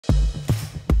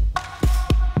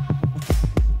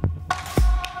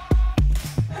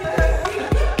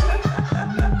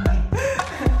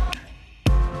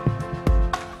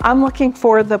I'm looking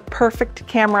for the perfect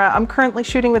camera. I'm currently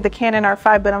shooting with the Canon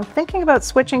R5, but I'm thinking about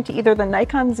switching to either the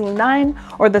Nikon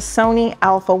Z9 or the Sony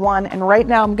Alpha 1. And right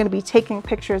now I'm going to be taking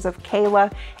pictures of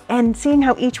Kayla and seeing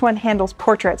how each one handles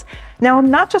portraits. Now, I'm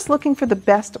not just looking for the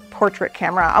best portrait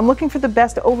camera. I'm looking for the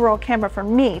best overall camera for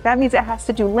me. That means it has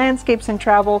to do landscapes and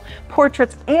travel,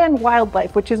 portraits, and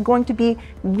wildlife, which is going to be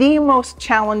the most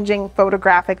challenging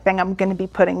photographic thing I'm going to be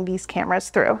putting these cameras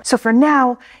through. So for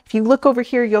now, if you look over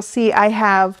here, you'll see I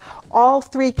have all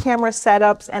 3 camera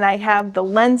setups and I have the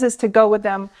lenses to go with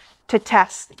them to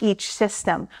test each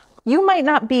system. You might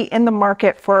not be in the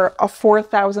market for a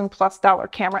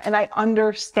 $4,000+ camera, and I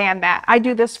understand that. I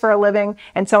do this for a living,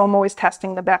 and so I'm always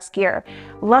testing the best gear.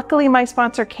 Luckily, my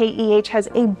sponsor KEH has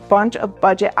a bunch of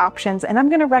budget options, and I'm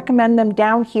gonna recommend them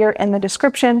down here in the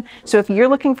description. So if you're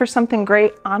looking for something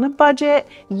great on a budget,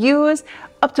 use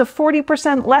up to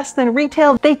 40% less than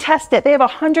retail. They test it. They have a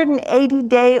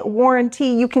 180-day warranty.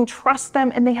 You can trust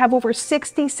them, and they have over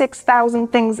 66,000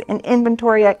 things in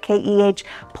inventory at KEH.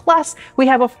 Plus, we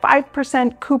have a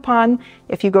 5% coupon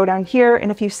if you go down here,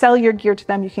 and if you sell your gear to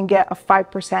them, you can get a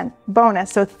 5%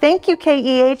 bonus. So thank you,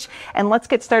 KEH, and let's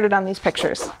get started on these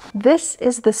pictures. This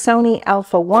is the Sony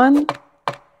Alpha 1.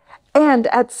 And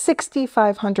at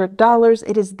 $6,500,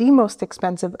 it is the most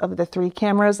expensive of the 3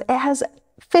 cameras. It has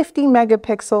 50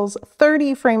 megapixels,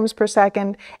 30 frames per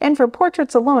second, and for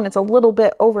portraits alone, it's a little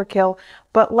bit overkill.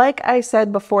 But like I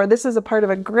said before, this is a part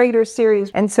of a greater series,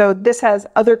 and so this has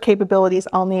other capabilities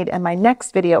I'll need in my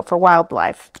next video for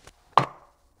wildlife.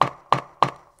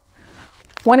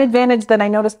 One advantage that I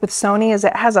noticed with Sony is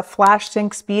it has a flash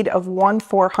sync speed of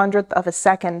 1/400th of a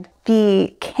second.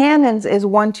 The Canon's is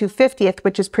 1/250th,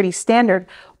 which is pretty standard,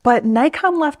 but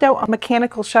Nikon left out a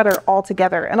mechanical shutter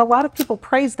altogether, and a lot of people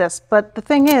praise this, but the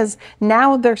thing is,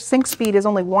 now their sync speed is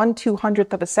only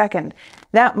 1/200th of a second.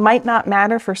 That might not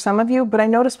matter for some of you, but I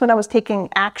noticed when I was taking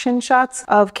action shots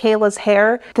of Kayla's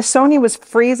hair, the Sony was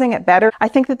freezing it better. I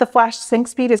think that the flash sync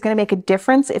speed is going to make a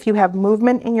difference if you have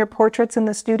movement in your portraits in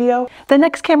the studio. The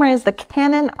next camera is the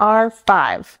Canon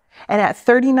R5. And at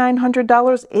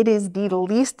 $3,900, it is the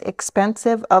least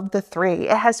expensive of the 3.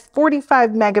 It has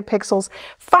 45 megapixels,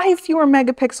 5 fewer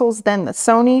megapixels than the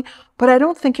Sony, but I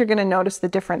don't think you're going to notice the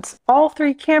difference. All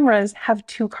 3 cameras have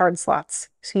 2 card slots,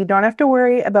 so you don't have to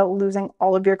worry about losing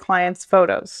all of your clients'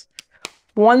 photos.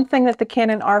 One thing that the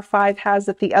Canon R5 has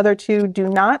that the other 2 do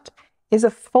not is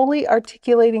a fully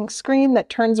articulating screen that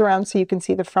turns around so you can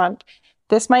see the front.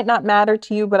 This might not matter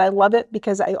to you, but I love it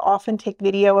because I often take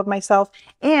video of myself,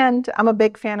 and I'm a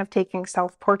big fan of taking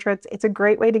self-portraits. It's a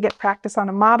great way to get practice on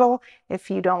a model if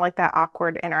you don't like that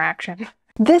awkward interaction.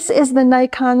 This is the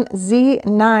Nikon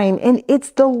Z9, and it's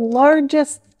the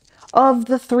largest of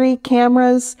the 3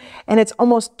 cameras, and it's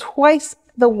almost twice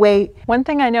the weight. One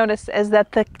thing I noticed is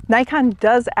that the Nikon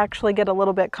does actually get a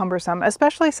little bit cumbersome,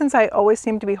 especially since I always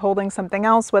seem to be holding something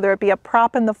else, whether it be a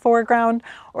prop in the foreground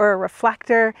or a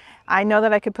reflector. I know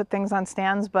that I could put things on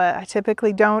stands, but I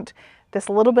typically don't. This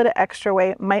little bit of extra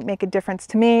weight might make a difference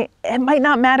to me. It might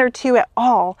not matter to you at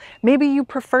all. Maybe you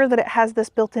prefer that it has this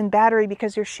built-in battery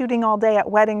because you're shooting all day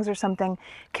at weddings or something.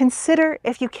 Consider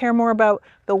if you care more about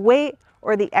the weight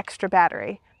or the extra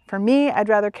battery. For me, I'd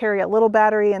rather carry a little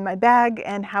battery in my bag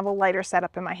and have a lighter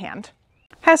setup in my hand.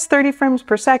 Has 30 frames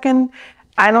per second.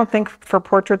 I don't think for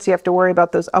portraits you have to worry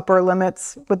about those upper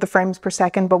limits with the frames per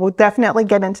second, but we'll definitely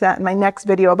get into that in my next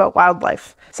video about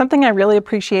wildlife. Something I really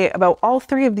appreciate about all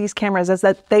 3 of these cameras is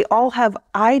that they all have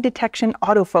eye detection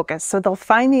autofocus. So they'll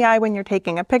find the eye when you're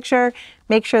taking a picture,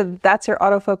 make sure that that's your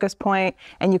autofocus point,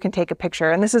 and you can take a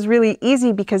picture. And this is really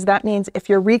easy because that means if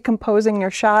you're recomposing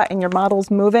your shot and your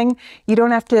model's moving, you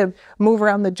don't have to move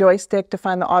around the joystick to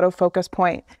find the autofocus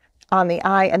point on the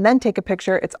eye and then take a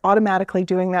picture. It's automatically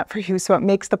doing that for you, so it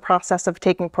makes the process of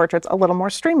taking portraits a little more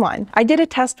streamlined. I did a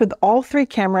test with all 3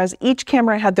 cameras. Each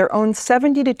camera had their own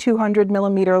 70 to 200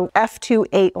 millimeter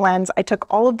f2.8 lens. I took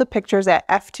all of the pictures at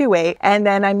f2.8, and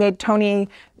then I made Tony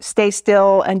stay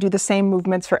still and do the same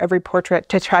movements for every portrait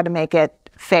to try to make it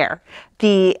fair.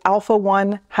 The Alpha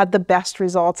 1 had the best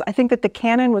results. I think that the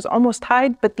Canon was almost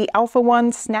tied, but the Alpha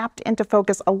 1 snapped into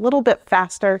focus a little bit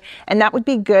faster, and that would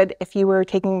be good if you were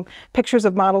taking pictures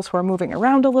of models who are moving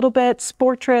around a little bit,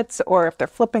 portraits, or if they're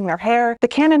flipping their hair. The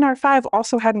Canon R5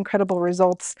 also had incredible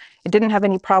results. It didn't have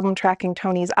any problem tracking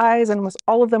Tony's eyes, and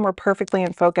all of them were perfectly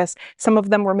in focus. Some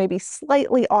of them were maybe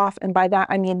slightly off, and by that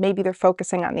I mean maybe they're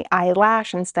focusing on the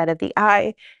eyelash instead of the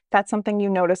eye. That's something you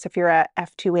notice if you're at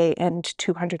f2.8 and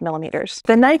 200 millimeters.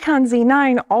 The Nikon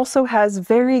Z9 also has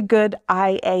very good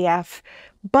eye AF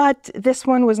but this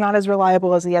one was not as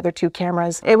reliable as the other two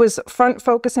cameras. It was front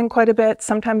focusing quite a bit,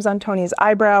 sometimes on Tony's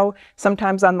eyebrow,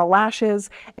 sometimes on the lashes.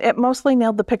 It mostly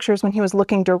nailed the pictures when he was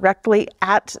looking directly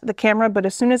at the camera, but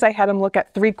as soon as I had him look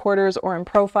at 3/4 or in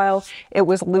profile, it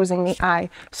was losing the eye.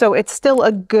 So it's still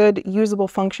a good usable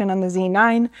function on the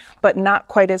Z9, but not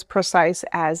quite as precise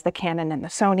as the Canon and the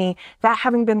Sony. That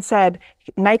having been said,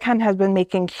 Nikon has been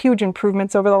making huge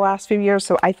improvements over the last few years,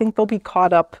 so I think they'll be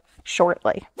caught up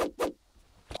shortly.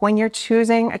 When you're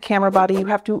choosing a camera body, you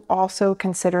have to also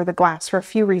consider the glass for a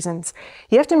few reasons.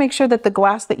 You have to make sure that the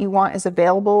glass that you want is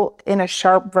available in a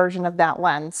sharp version of that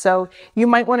lens. So you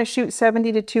might want to shoot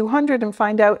 70 to 200 and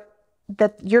find out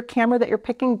that your camera that you're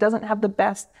picking doesn't have the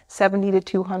best 70 to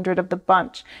 200 of the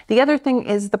bunch. The other thing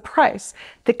is the price.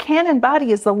 The Canon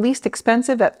body is the least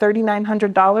expensive at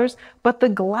 $3,900, but the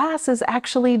glass is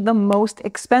actually the most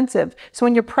expensive. So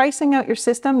when you're pricing out your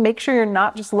system, make sure you're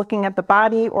not just looking at the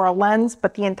body or a lens,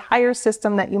 but the entire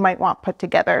system that you might want put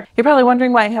together. You're probably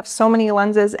wondering why I have so many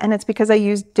lenses, and it's because I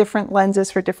use different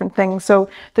lenses for different things. So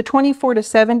the 24 to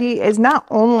 70 is not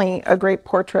only a great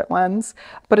portrait lens,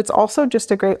 but it's also just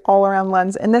a great all-around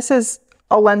lens. And this is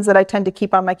a lens that I tend to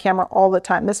keep on my camera all the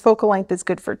time. This focal length is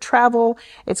good for travel.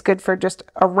 It's good for just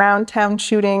around town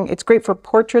shooting. It's great for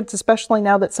portraits, especially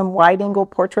now that some wide angle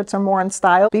portraits are more in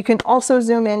style. But you can also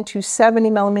zoom in to 70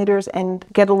 millimeters and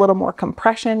get a little more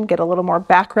compression, get a little more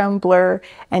background blur,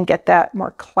 and get that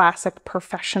more classic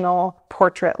professional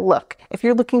portrait look. If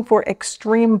you're looking for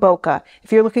extreme bokeh,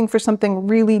 if you're looking for something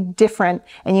really different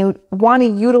and you want to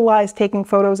utilize taking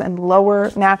photos in lower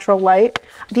natural light,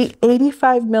 the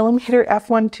 85 millimeter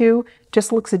f1.2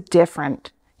 just looks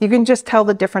different. You can just tell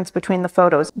the difference between the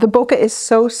photos. The bokeh is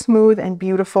so smooth and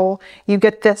beautiful. You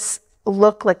get this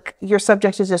look like your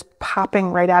subject is just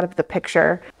popping right out of the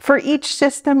picture. For each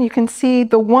system, you can see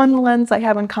the one lens I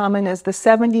have in common is the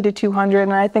 70 to 200,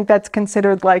 and I think that's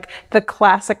considered like the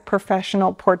classic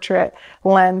professional portrait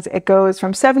lens. It goes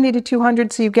from 70 to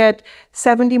 200, so you get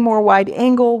 70 more wide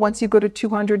angle. Once you go to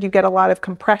 200, you get a lot of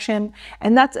compression,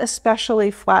 and that's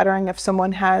especially flattering if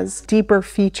someone has deeper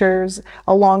features.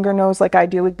 A longer nose like I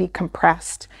do would be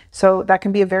compressed. So that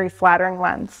can be a very flattering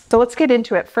lens. So let's get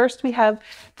into it. First, we have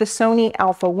the Sony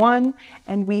Alpha 1,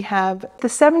 and we have the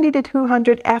 70 to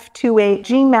 200 f2.8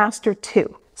 G Master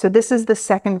 2. So this is the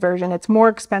second version. It's more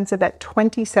expensive at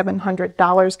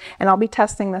 $2,700, and I'll be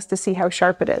testing this to see how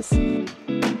sharp it is.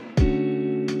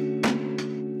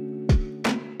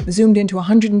 Zoomed into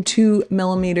 102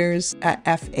 millimeters at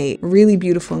f8. Really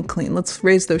beautiful and clean. Let's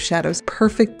raise those shadows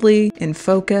perfectly in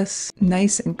focus,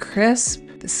 nice and crisp.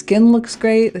 The skin looks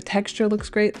great, the texture looks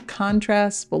great, the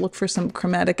contrast. We'll look for some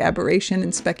chromatic aberration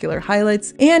and specular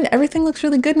highlights, and everything looks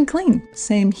really good and clean.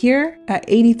 Same here at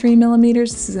 83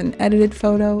 millimeters. This is an edited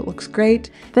photo, it looks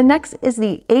great. The next is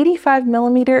the 85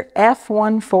 millimeter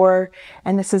f1.4,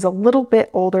 and this is a little bit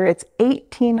older. It's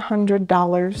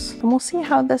 $1,800, and we'll see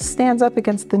how this stands up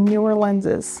against the newer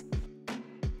lenses.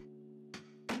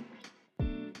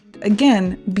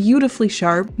 Again, beautifully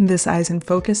sharp. This eye's in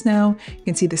focus now. You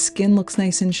can see the skin looks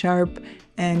nice and sharp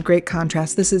and great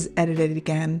contrast. This is edited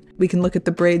again. We can look at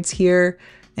the braids here,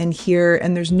 and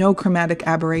there's no chromatic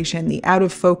aberration. The out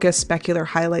of focus specular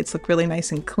highlights look really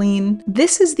nice and clean.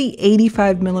 This is the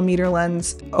 85 millimeter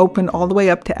lens opened all the way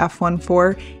up to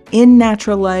f1.4 in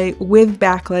natural light with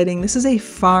backlighting. This is a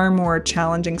far more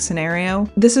challenging scenario.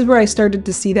 This is where I started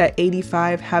to see that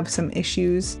 85 have some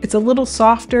issues. It's a little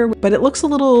softer, but it looks a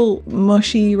little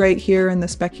mushy right here in the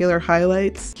specular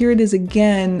highlights. Here it is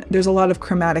again, there's a lot of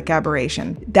chromatic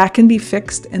aberration. That can be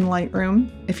fixed in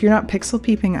Lightroom. If you're not pixel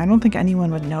peeping, I don't think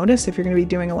anyone would notice if you're gonna be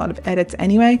doing a lot of edits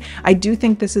anyway. I do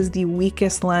think this is the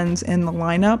weakest lens in the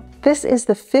lineup. This is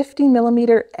the 50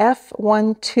 millimeter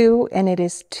f1.2, and it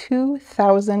is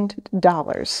 $2,000.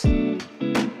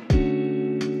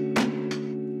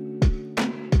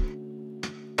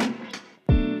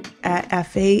 At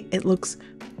f8, it looks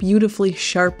beautifully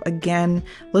sharp again.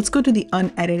 Let's go to the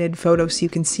unedited photo so you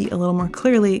can see a little more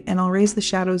clearly, and I'll raise the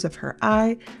shadows of her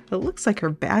eye. It looks like her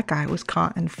back eye was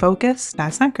caught in focus.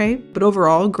 That's not great, but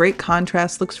overall, great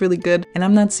contrast, looks really good, and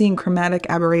I'm not seeing chromatic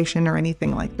aberration or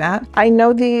anything like that. I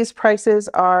know these prices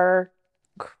are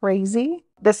crazy.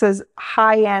 This is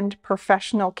high-end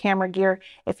professional camera gear.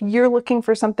 If you're looking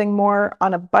for something more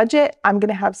on a budget, I'm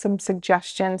gonna have some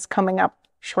suggestions coming up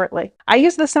shortly. I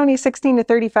use the Sony 16 to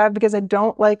 35 because I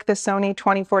don't like the Sony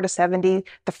 24 to 70,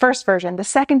 the first version. The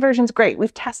second version's great.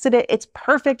 We've tested it. It's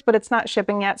perfect, but it's not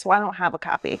shipping yet, so I don't have a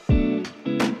copy.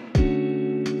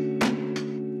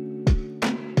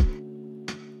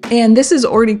 And this is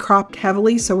already cropped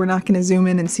heavily, so we're not going to zoom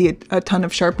in and see a ton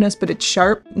of sharpness, but it's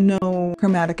sharp, no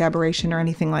chromatic aberration or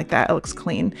anything like that. It looks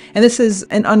clean. And this is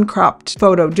an uncropped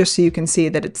photo, just so you can see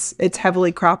that it's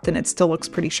heavily cropped and it still looks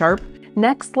pretty sharp.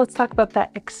 Next, let's talk about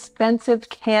that expensive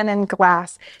Canon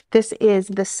glass. This is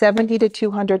the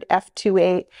 70-200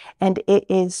 f2.8 and it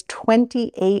is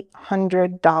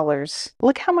 $2,800.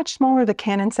 Look how much smaller the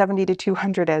Canon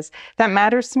 70-200 is. That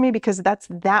matters to me because that's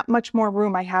that much more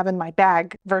room I have in my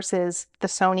bag versus the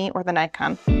Sony or the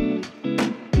Nikon.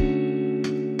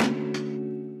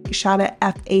 Shot at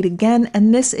f8 again,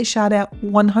 and this is shot at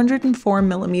 104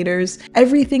 millimeters.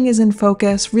 Everything is in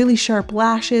focus, really sharp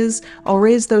lashes. I'll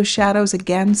raise those shadows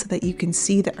again so that you can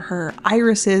see that her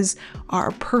irises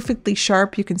are perfectly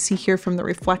sharp. You can see here from the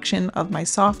reflection of my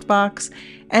softbox,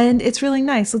 and it's really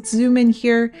nice. Let's zoom in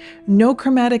here. No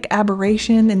chromatic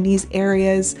aberration in these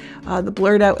areas. The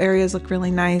blurred out areas look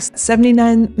really nice.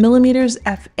 79 millimeters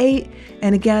f8,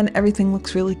 and again, everything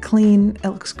looks really clean. It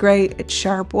looks great. It's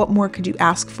sharp. What more could you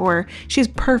ask for? She has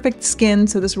perfect skin,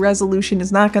 so this resolution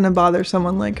is not going to bother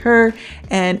someone like her,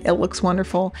 and it looks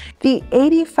wonderful. The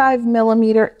 85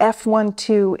 millimeter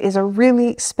f1.2 is a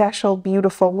really special,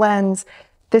 beautiful lens.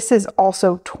 This is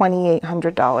also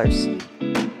 $2,800.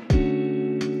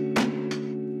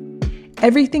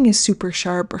 Everything is super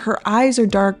sharp. Her eyes are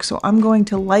dark, so I'm going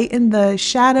to lighten the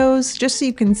shadows just so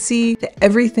you can see that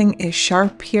everything is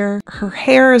sharp here. Her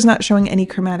hair is not showing any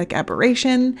chromatic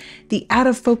aberration. The out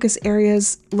of focus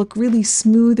areas look really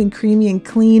smooth and creamy and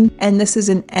clean. And this is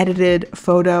an edited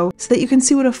photo so that you can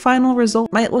see what a final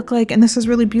result might look like. And this is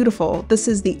really beautiful. This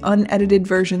is the unedited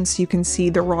version so you can see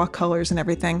the raw colors and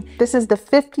everything. This is the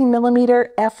 50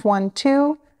 millimeter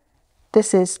f1.2.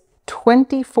 This is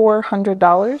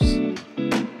 $2,400.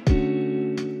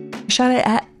 Shot it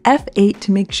at f8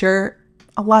 to make sure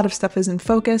a lot of stuff is in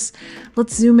focus.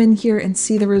 Let's zoom in here and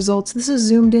see the results. This is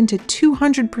zoomed into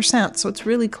 200%, so it's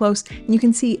really close. And you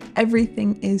can see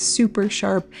everything is super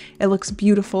sharp. It looks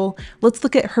beautiful. Let's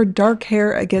look at her dark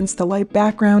hair against the light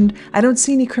background. I don't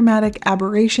see any chromatic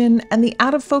aberration, and the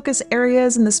out of focus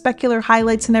areas and the specular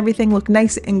highlights and everything look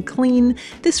nice and clean.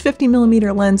 This 50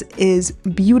 millimeter lens is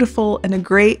beautiful and a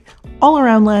great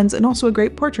all-around lens, and also a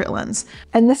great portrait lens.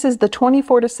 And this is the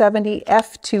 24-70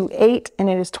 f2.8, and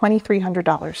it is $2,300.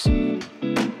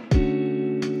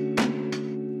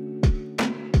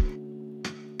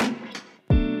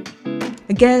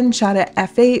 Again, shot at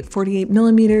f8, 48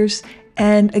 millimeters.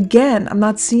 And again, I'm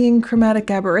not seeing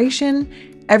chromatic aberration.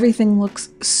 Everything looks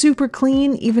super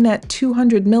clean, even at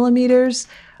 200 millimeters.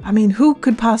 I mean, who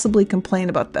could possibly complain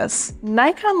about this?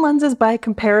 Nikon lenses by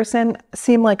comparison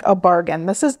seem like a bargain.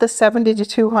 This is the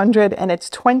 70-200 and it's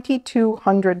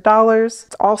 $2,200.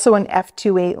 It's also an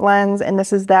f2.8 lens, and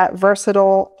this is that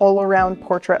versatile all-around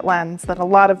portrait lens that a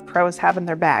lot of pros have in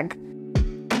their bag.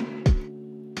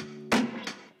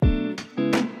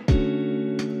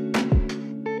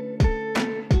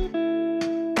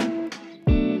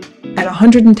 At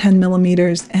 110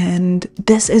 millimeters, and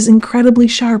this is incredibly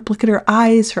sharp. Look at her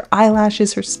eyes, her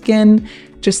eyelashes, her skin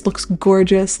just looks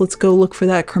gorgeous. Let's go look for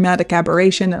that chromatic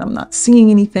aberration, and I'm not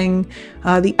seeing anything.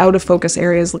 The out of focus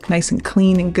areas look nice and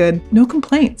clean and good. No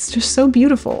complaints, just so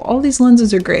beautiful. All these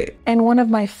lenses are great. And one of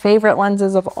my favorite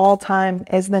lenses of all time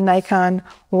is the Nikon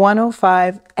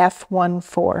 105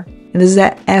 f1.4. And this is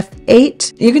at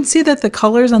f8. You can see that the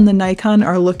colors on the Nikon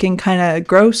are looking kind of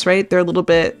gross, right? They're a little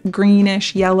bit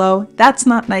greenish, yellow. That's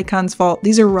not Nikon's fault.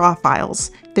 These are raw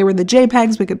files. They were the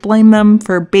JPEGs, we could blame them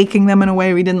for baking them in a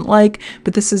way we didn't like,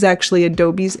 but this is actually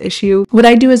Adobe's issue. What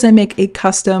I do is I make a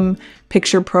custom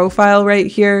picture profile right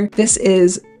here. This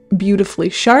is beautifully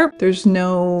sharp. There's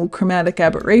no chromatic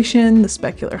aberration. The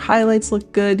specular highlights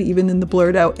look good, even in the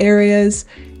blurred out areas.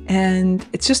 And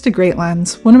it's just a great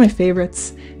lens, one of my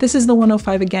favorites. This is the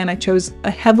 105 again. I chose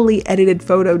a heavily edited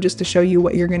photo just to show you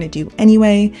what you're gonna do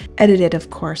anyway. Edited, of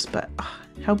course, but oh,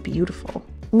 how beautiful.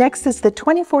 Next is the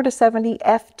 24-70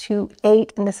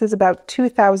 f2.8, and this is about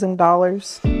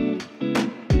 $2,000.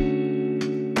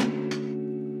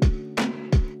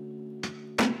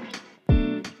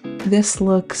 This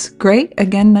looks great.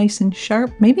 Again, nice and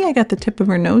sharp. Maybe I got the tip of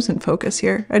her nose in focus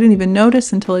here. I didn't even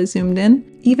notice until I zoomed in.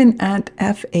 Even at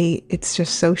f8, it's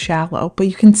just so shallow, but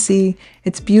you can see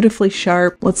it's beautifully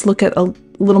sharp. Let's look at a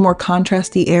little more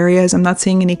contrasty areas. I'm not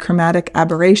seeing any chromatic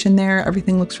aberration there.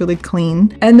 Everything looks really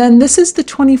clean. And then this is the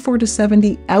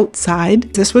 24-70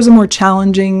 outside. This was a more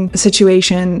challenging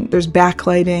situation. There's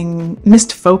backlighting,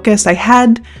 missed focus. I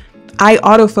had I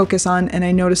autofocus on, and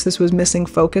I noticed this was missing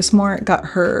focus more. It got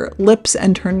her lips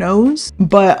and her nose,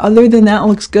 but other than that, it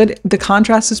looks good. The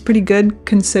contrast is pretty good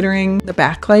considering the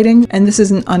backlighting, and this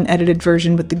is an unedited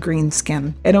version with the green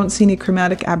skin. I don't see any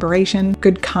chromatic aberration,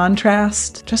 good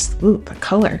contrast, just the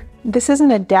color. This is an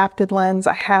adapted lens.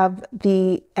 I have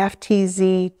the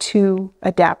FTZ2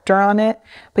 adapter on it,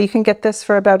 but you can get this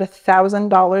for about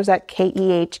 $1,000 at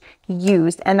KEH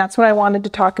used. And that's what I wanted to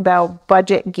talk about,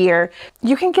 budget gear.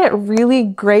 You can get really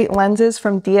great lenses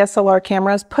from DSLR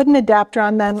cameras, put an adapter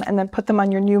on them, and then put them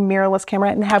on your new mirrorless camera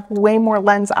and have way more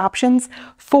lens options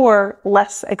for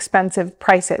less expensive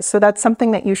prices. So that's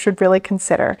something that you should really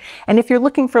consider. And if you're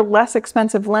looking for less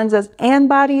expensive lenses and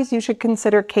bodies, you should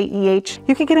consider KEH.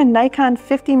 You can get a Nikon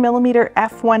 50mm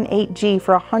f1.8G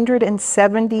for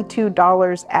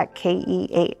 $172 at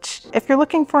KEH. If you're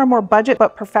looking for a more budget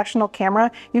but professional camera,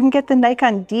 you can get the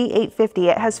Nikon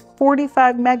D850. It has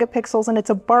 45 megapixels and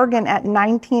it's a bargain at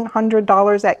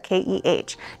 $1,900 at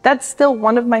KEH. That's still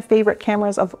one of my favorite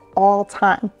cameras of all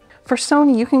time. For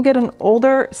Sony, you can get an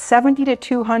older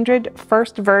 70-200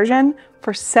 first version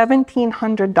for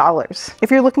 $1,700. If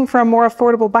you're looking for a more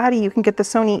affordable body, you can get the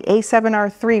Sony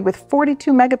A7R III with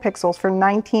 42 megapixels for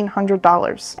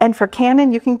 $1,900. And for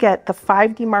Canon, you can get the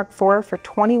 5D Mark IV for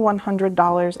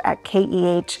 $2,100 at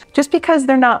KEH. Just because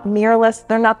they're not mirrorless,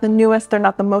 they're not the newest, they're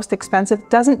not the most expensive,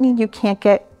 doesn't mean you can't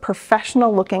get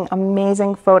professional looking,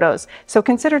 amazing photos. So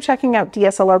consider checking out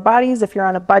DSLR bodies if you're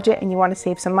on a budget and you want to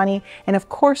save some money. And of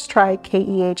course, try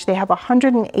KEH. They have a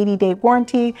 180-day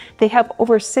warranty. They have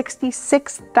over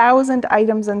 66,000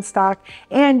 items in stock,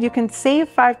 and you can save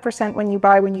 5% when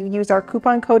you use our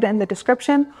coupon code in the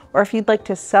description, or if you'd like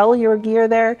to sell your gear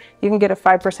there, you can get a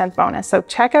 5% bonus. So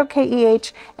check out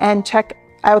KEH and check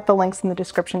out the links in the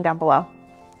description down below.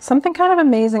 Something kind of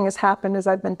amazing has happened as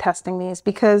I've been testing these,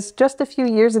 because just a few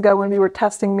years ago when we were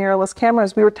testing mirrorless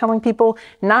cameras, we were telling people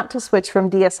not to switch from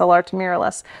DSLR to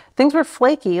mirrorless. Things were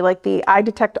flaky, like the eye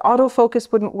detect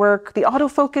autofocus wouldn't work. The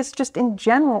autofocus just in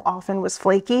general often was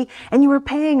flaky, and you were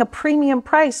paying a premium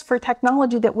price for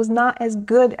technology that was not as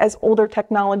good as older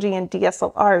technology in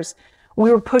DSLRs. We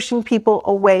were pushing people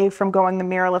away from going the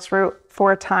mirrorless route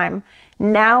for a time.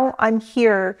 Now I'm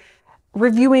here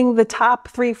reviewing the top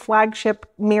 3 flagship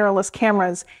mirrorless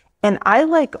cameras, and I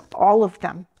like all of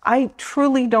them. I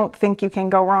truly don't think you can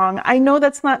go wrong. I know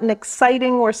that's not an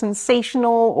exciting or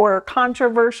sensational or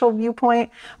controversial viewpoint,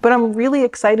 but I'm really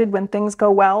excited when things go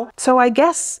well. So I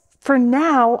guess for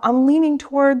now, I'm leaning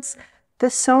towards the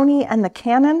Sony and the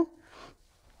Canon,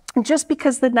 just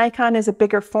because the Nikon is a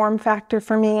bigger form factor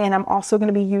for me, and I'm also going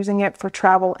to be using it for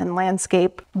travel and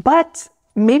landscape. But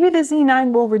maybe the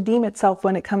Z9 will redeem itself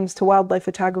when it comes to wildlife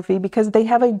photography, because they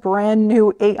have a brand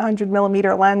new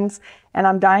 800mm lens and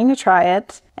I'm dying to try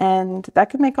it, and that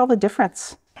could make all the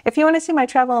difference. If you want to see my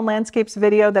travel and landscapes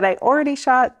video that I already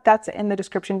shot, that's in the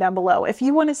description down below. If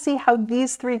you want to see how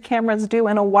these 3 cameras do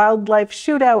in a wildlife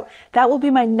shootout, that will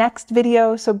be my next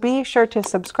video, so be sure to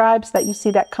subscribe so that you see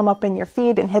that come up in your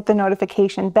feed, and hit the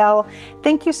notification bell.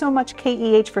 Thank you so much,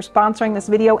 KEH, for sponsoring this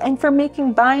video and for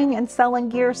making buying and selling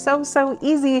gear so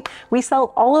easy. We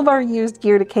sell all of our used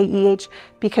gear to KEH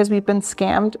because we've been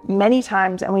scammed many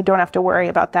times and we don't have to worry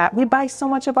about that. We buy so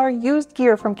much of our used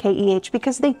gear from KEH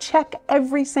because they check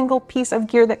every single piece of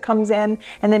gear that comes in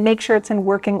and they make sure it's in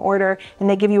working order, and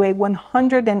they give you a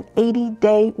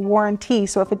 180-day warranty.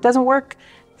 So if it doesn't work,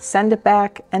 send it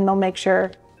back and they'll make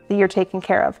sure that you're taken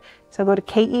care of. So go to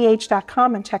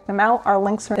keh.com and check them out. Our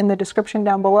links are in the description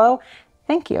down below.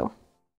 Thank you.